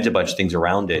to invent a bunch of things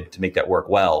around it to make that work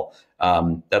well.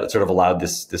 That sort of allowed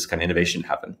this kind of innovation to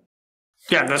happen.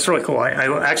 Yeah, that's really cool. I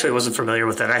actually wasn't familiar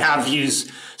with that. I have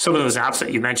used some of those apps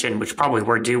that you mentioned, which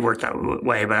probably do work that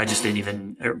way, but I just didn't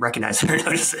even recognize it or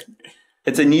notice it.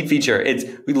 It's a neat feature. It's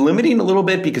limiting a little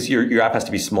bit because your app has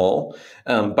to be small.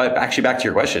 But actually, back to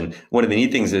your question, one of the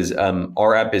neat things is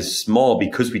our app is small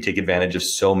because we take advantage of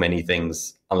so many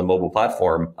things on the mobile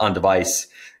platform, on device,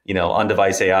 on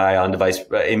device AI, on device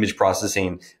image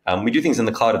processing. We do things in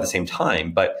the cloud at the same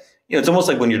time, but it's almost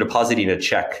like when you're depositing a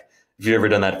check. If you've ever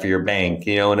done that for your bank,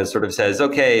 and it sort of says,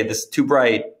 okay, this is too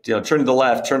bright, turn to the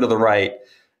left, turn to the right.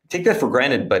 Take that for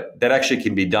granted, but that actually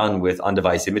can be done with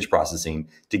on-device image processing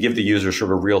to give the user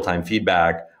sort of real-time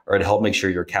feedback or to help make sure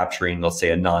you're capturing, let's say,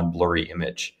 a non-blurry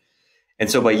image. And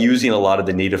so by using a lot of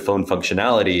the native phone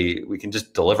functionality, we can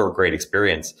just deliver a great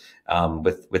experience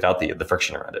without the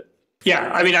friction around it.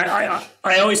 Yeah, I mean,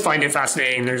 I always find it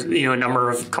fascinating. There's a number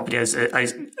of companies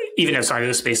even outside of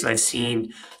the space that I've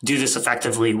seen do this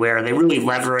effectively, where they really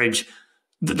leverage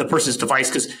the person's device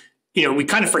because we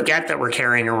kind of forget that we're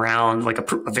carrying around like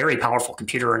a very powerful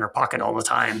computer in our pocket all the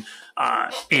time,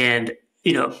 and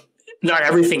not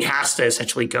everything has to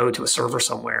essentially go to a server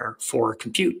somewhere for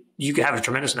compute. You can have a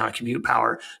tremendous amount of compute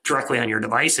power directly on your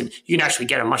device, and you can actually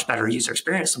get a much better user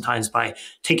experience sometimes by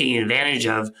taking advantage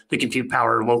of the compute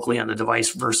power locally on the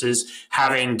device versus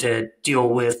having to deal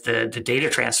with the data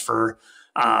transfer,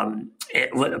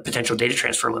 potential data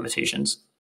transfer limitations.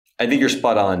 I think you're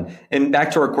spot on. And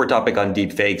back to our core topic on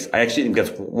deepfakes, I actually think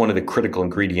that's one of the critical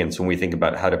ingredients when we think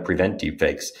about how to prevent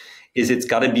deepfakes, is it's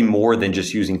got to be more than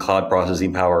just using cloud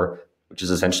processing power, which is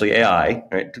essentially AI,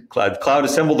 right? Cloud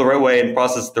assembled the right way and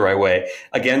processed the right way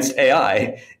against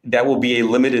AI. That will be it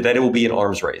will be an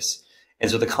arms race. And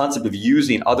so the concept of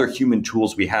using other human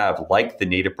tools we have, like the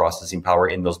native processing power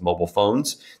in those mobile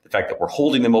phones, the fact that we're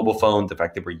holding the mobile phone, the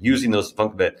fact that we're using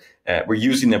we're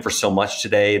using them for so much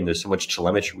today, and there's so much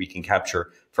telemetry we can capture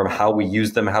from how we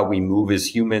use them, how we move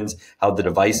as humans, how the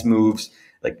device moves.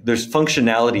 Like there's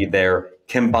functionality there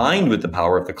combined with the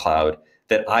power of the cloud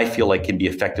that I feel like can be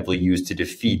effectively used to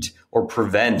defeat or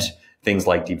prevent things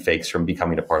like deepfakes from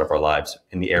becoming a part of our lives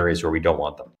in the areas where we don't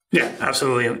want them. Yeah,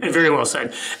 absolutely. And very well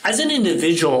said. As an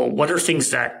individual, what are things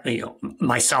that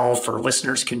myself or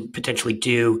listeners can potentially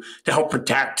do to help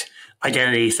protect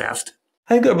identity theft?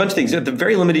 I think there are a bunch of things. At the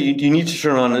very limited, you need to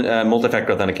turn on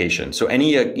multi-factor authentication. So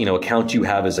any account you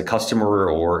have as a customer,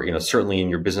 or certainly in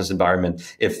your business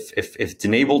environment, if it's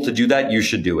enabled to do that, you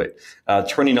should do it.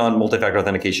 Turning on multi-factor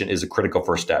authentication is a critical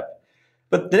first step.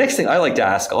 But the next thing I like to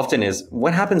ask often is,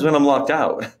 what happens when I'm locked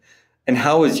out? And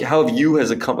how have you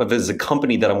as a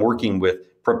company that I'm working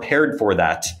with prepared for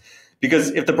that?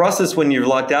 Because if the process when you're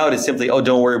locked out is simply, oh,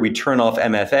 don't worry, we turn off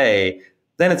MFA,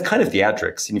 then it's kind of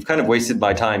theatrics. And you've kind of wasted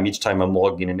my time each time I'm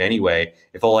logging in anyway,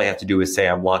 if all I have to do is say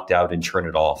I'm locked out and turn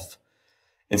it off.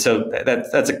 And so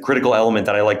that's a critical element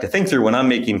that I like to think through when I'm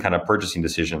making kind of purchasing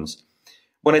decisions.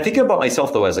 When I think about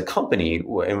myself, though, as a company,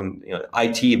 and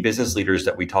IT business leaders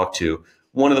that we talk to,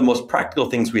 one of the most practical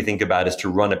things we think about is to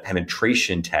run a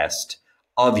penetration test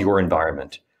of your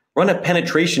environment. Run a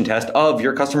penetration test of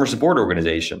your customer support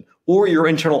organization or your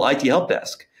internal IT help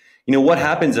desk. What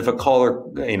happens if a caller,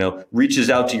 reaches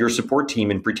out to your support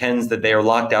team and pretends that they are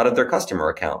locked out of their customer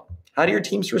account? How do your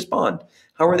teams respond?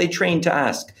 How are they trained to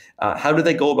ask? How do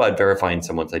they go about verifying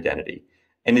someone's identity?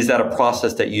 And is that a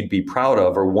process that you'd be proud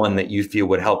of, or one that you feel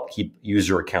would help keep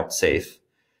user accounts safe?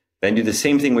 Then do the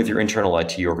same thing with your internal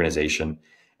IT organization.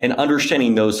 And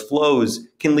understanding those flows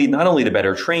can lead not only to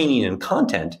better training and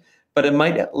content, but it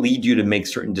might lead you to make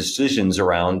certain decisions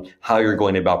around how you're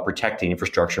going about protecting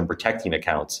infrastructure and protecting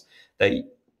accounts that,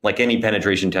 like any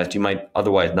penetration test, you might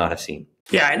otherwise not have seen.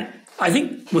 Yeah, and I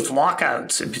think with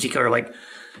lockouts in particular,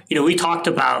 we talked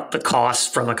about the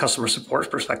costs from a customer support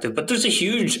perspective, but there's a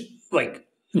huge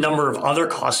number of other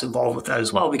costs involved with that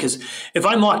as well. Because if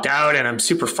I'm locked out and I'm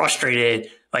super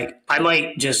frustrated, I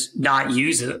might just not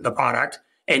use the product,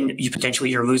 and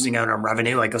you're losing out on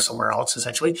revenue, go somewhere else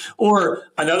essentially. Or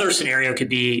another scenario could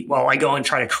be, well, I go and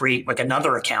try to create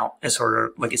another account, and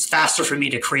sort of it's faster for me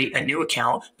to create a new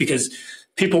account because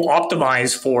people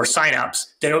optimize for signups.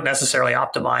 They don't necessarily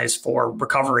optimize for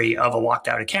recovery of a locked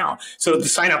out account. So the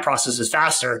sign up process is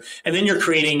faster. And then you're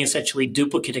creating essentially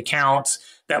duplicate accounts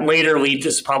that later lead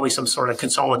to probably some sort of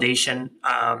consolidation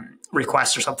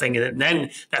request or something. And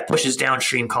then that pushes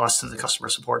downstream costs to the customer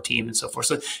support team and so forth.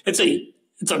 So it's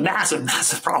a massive,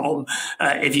 massive problem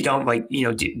if you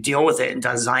don't deal with it and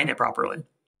design it properly.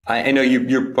 I know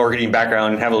your marketing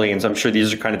background heavily, and so I'm sure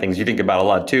these are kind of things you think about a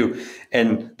lot too.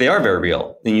 And they are very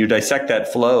real. And you dissect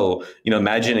that flow.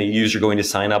 Imagine a user going to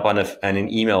sign up on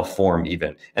an email form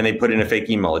even, and they put in a fake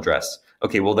email address.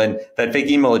 Okay, well then that fake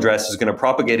email address is going to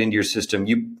propagate into your system.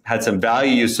 You had some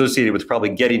value associated with probably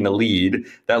getting the lead.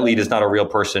 That lead is not a real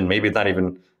person. Maybe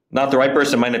it's not the right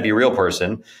person, might not be a real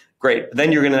person. Great.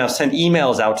 Then you're going to now send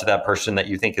emails out to that person that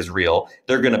you think is real.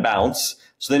 They're going to bounce.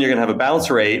 So then you're going to have a bounce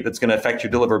rate that's going to affect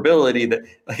your deliverability. That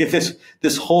like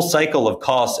this whole cycle of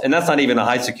costs, and that's not even a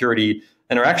high security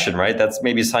interaction, right? That's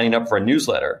maybe signing up for a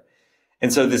newsletter.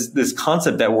 And so this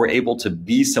concept that we're able to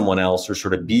be someone else or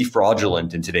sort of be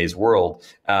fraudulent in today's world,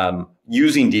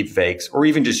 using deepfakes or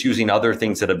even just using other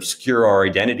things that obscure our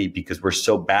identity because we're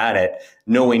so bad at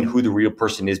knowing who the real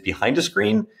person is behind a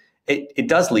screen, it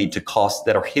does lead to costs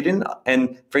that are hidden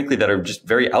and frankly that are just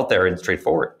very out there and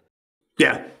straightforward.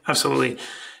 Yeah, absolutely.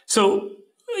 So,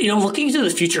 looking to the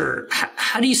future,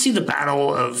 how do you see the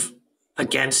battle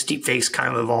against deepfakes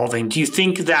kind of evolving? Do you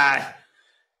think that,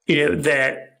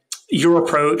 that your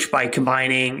approach by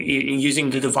using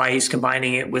the device,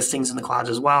 combining it with things in the cloud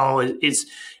as well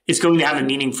is going to have a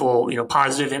meaningful,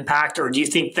 positive impact? Or do you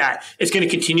think that it's going to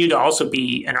continue to also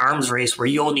be an arms race where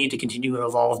you'll need to continue to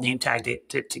evolve Nametag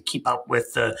to keep up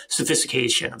with the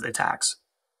sophistication of the attacks?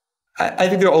 I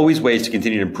think there are always ways to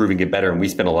continue to improve and get better, and we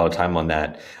spend a lot of time on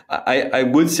that. I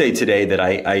would say today that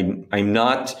I'm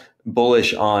not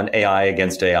bullish on AI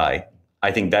against AI.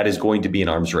 I think that is going to be an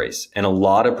arms race. And a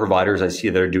lot of providers I see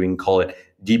that are doing, call it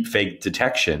deepfake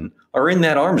detection, are in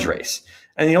that arms race.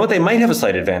 And you know what? They might have a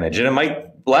slight advantage and it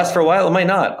might last for a while. It might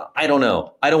not. I don't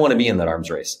know. I don't want to be in that arms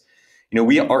race.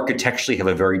 We architecturally have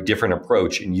a very different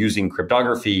approach in using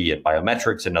cryptography and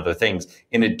biometrics and other things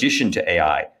in addition to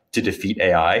AI to defeat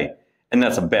AI. And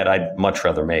that's a bet I'd much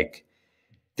rather make.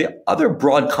 The other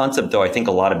broad concept, though, I think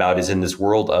a lot about is in this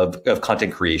world of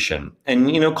content creation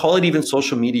and, call it even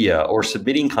social media or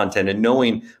submitting content and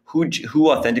knowing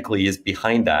who authentically is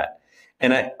behind that.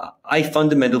 And I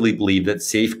fundamentally believe that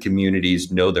safe communities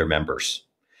know their members.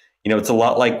 It's a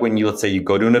lot like when let's say you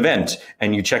go to an event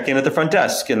and you check in at the front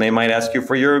desk and they might ask you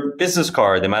for your business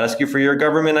card. They might ask you for your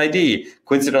government ID.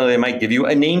 Coincidentally, they might give you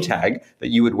a name tag that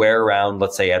you would wear around,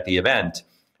 let's say, at the event.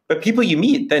 But people you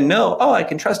meet then know, oh, I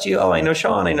can trust you. Oh, I know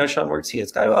Sean. I know Sean works here.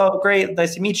 Oh, great.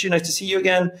 Nice to meet you. Nice to see you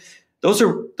again. Those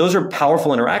are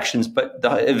powerful interactions, but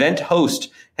the event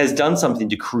host has done something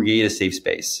to create a safe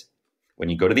space. When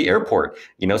you go to the airport,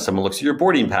 someone looks at your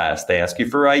boarding pass. They ask you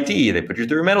for ID. They put you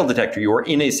through a metal detector. You are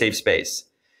in a safe space.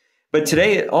 But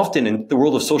today, often in the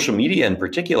world of social media in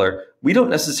particular, we don't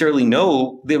necessarily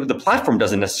know, the platform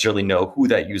doesn't necessarily know who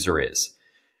that user is.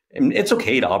 And it's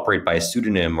okay to operate by a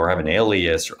pseudonym or have an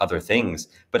alias or other things,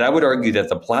 but I would argue that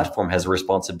the platform has a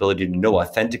responsibility to know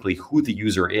authentically who the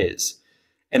user is.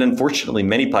 And unfortunately,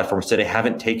 many platforms today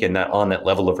haven't taken that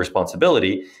level of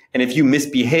responsibility. And if you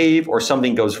misbehave or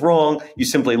something goes wrong, you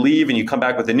simply leave and you come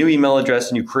back with a new email address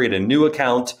and you create a new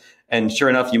account. And sure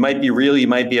enough, you might be real, you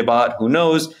might be a bot, who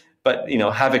knows, but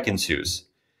havoc ensues.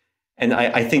 And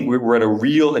I think we're at a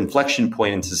real inflection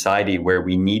point in society where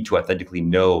we need to authentically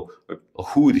know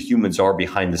who the humans are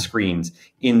behind the screens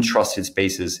in trusted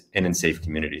spaces and in safe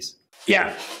communities.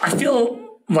 Yeah, I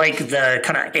feel like the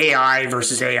kind of AI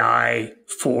versus AI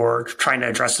for trying to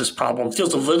address this problem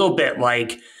feels a little bit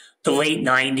like the late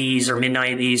 90s or mid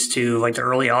 90s to like the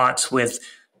early aughts with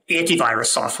antivirus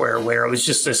software, where it was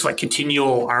just this like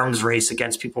continual arms race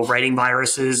against people writing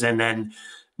viruses and then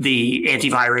the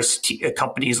antivirus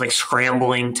companies like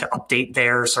scrambling to update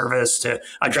their service to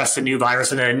address the new virus,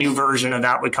 and then a new version of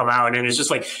that would come out. And it's just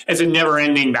like, it's a never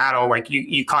ending battle. Like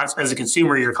you as a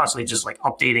consumer, you're constantly just like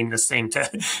updating this thing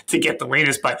to get the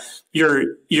latest, but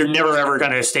you're never ever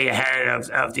going to stay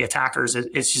ahead of the attackers.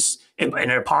 It's just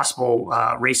an impossible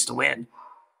race to win.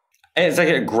 And it's like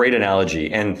a great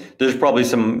analogy. And there's probably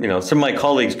some of my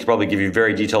colleagues could probably give you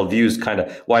very detailed views, kind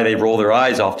of why they roll their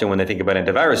eyes often when they think about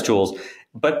antivirus tools.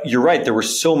 But you're right. There were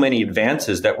so many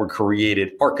advances that were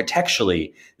created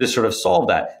architecturally to sort of solve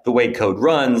that. The way code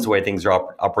runs, the way things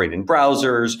are operate in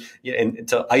browsers, and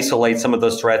to isolate some of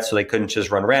those threats so they couldn't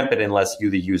just run rampant unless you,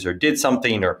 the user, did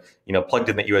something or, plugged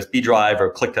in the USB drive or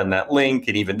clicked on that link.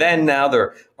 And even then now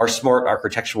there are smart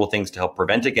architectural things to help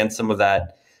prevent against some of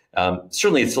that.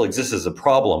 Certainly it still exists as a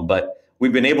problem, but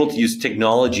we've been able to use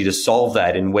technology to solve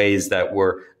that in ways that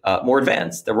were more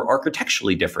advanced, that were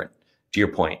architecturally different, to your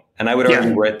point. And I would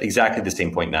argue we're at exactly the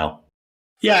same point now.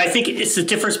 Yeah, I think it's the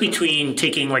difference between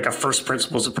taking like a first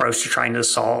principles approach to trying to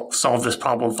solve this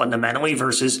problem fundamentally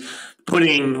versus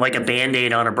putting like a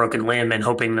Band-Aid on a broken limb and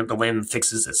hoping that the limb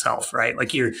fixes itself, right?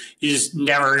 Like you're just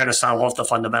never going to solve the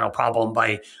fundamental problem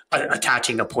by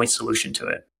attaching a point solution to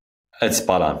it. That's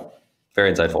spot on.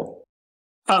 Very insightful.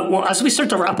 Well, as we start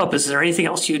to wrap up, is there anything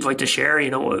else you'd like to share?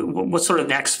 What's sort of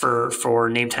next for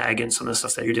Nametag and some of the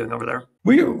stuff that you're doing over there?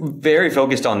 We're very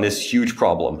focused on this huge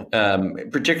problem,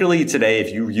 particularly today.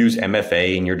 If you use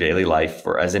MFA in your daily life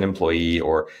or as an employee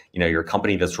or your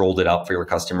company that's rolled it out for your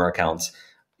customer accounts,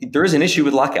 there is an issue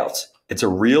with lockouts. It's a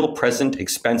real, present,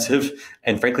 expensive,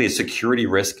 and frankly, a security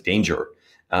risk danger.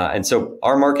 And so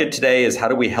our market today is how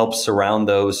do we help surround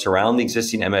the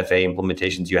existing MFA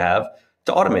implementations you have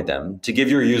to automate them, to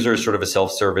give your users sort of a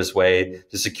self-service way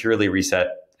to securely reset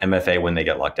MFA when they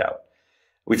get locked out.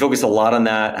 We focus a lot on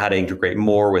that, how to integrate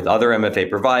more with other MFA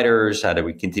providers, how do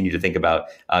we continue to think about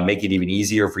making it even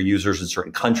easier for users in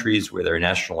certain countries where there are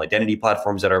national identity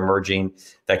platforms that are emerging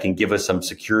that can give us some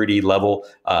security level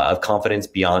of confidence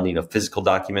beyond physical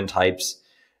document types.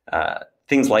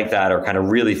 Things like that are kind of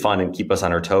really fun and keep us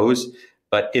on our toes,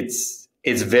 but it's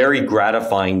very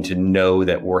gratifying to know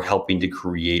that we're helping to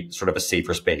create sort of a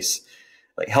safer space,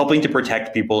 like helping to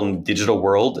protect people in the digital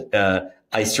world.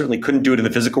 I certainly couldn't do it in the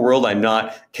physical world. I'm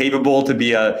not capable to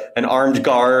be an armed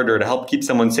guard or to help keep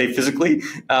someone safe physically.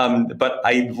 But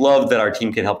I love that our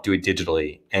team can help do it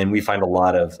digitally. And we find a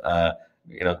lot of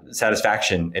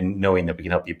satisfaction in knowing that we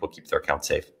can help people keep their accounts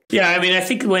safe. Yeah, I mean, I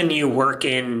think when you work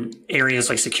in areas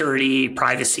like security,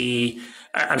 privacy,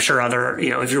 I'm sure other,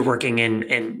 if you're working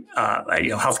in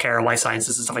healthcare, life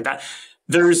sciences and stuff like that,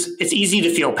 it's easy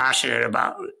to feel passionate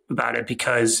about it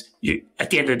because at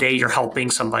the end of the day, you're helping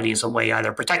somebody in some way,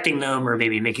 either protecting them or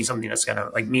maybe making something that's going to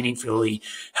like meaningfully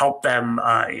help them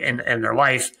in their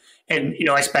life. And,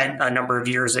 I spent a number of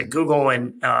years at Google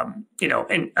and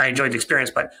I enjoyed the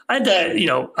experience, but I had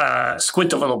to,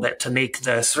 squint a little bit to make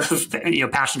the sort of,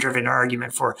 passion-driven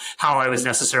argument for how I was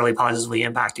necessarily positively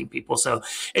impacting people. So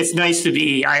it's nice to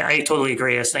be, I totally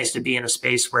agree. It's nice to be in a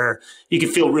space where you can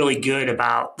feel really good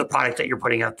about the product that you're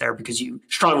putting out there because you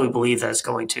strongly believe that it's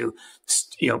going to,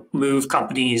 move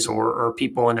companies or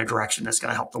people in a direction that's going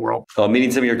to help the world. Well,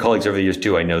 meeting some of your colleagues over the years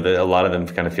too, I know that a lot of them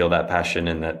kind of feel that passion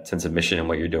and that sense of mission in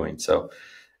what you're doing. So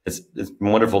it's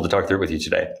wonderful to talk through it with you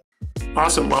today.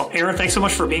 Awesome. Well, Aaron, thanks so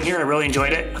much for being here. I really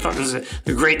enjoyed it. I thought this was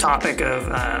a great topic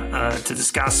to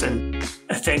discuss. And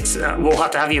thanks. We'll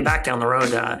have to have you back down the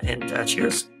road and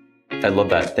cheers. I love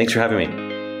that. Thanks for having me.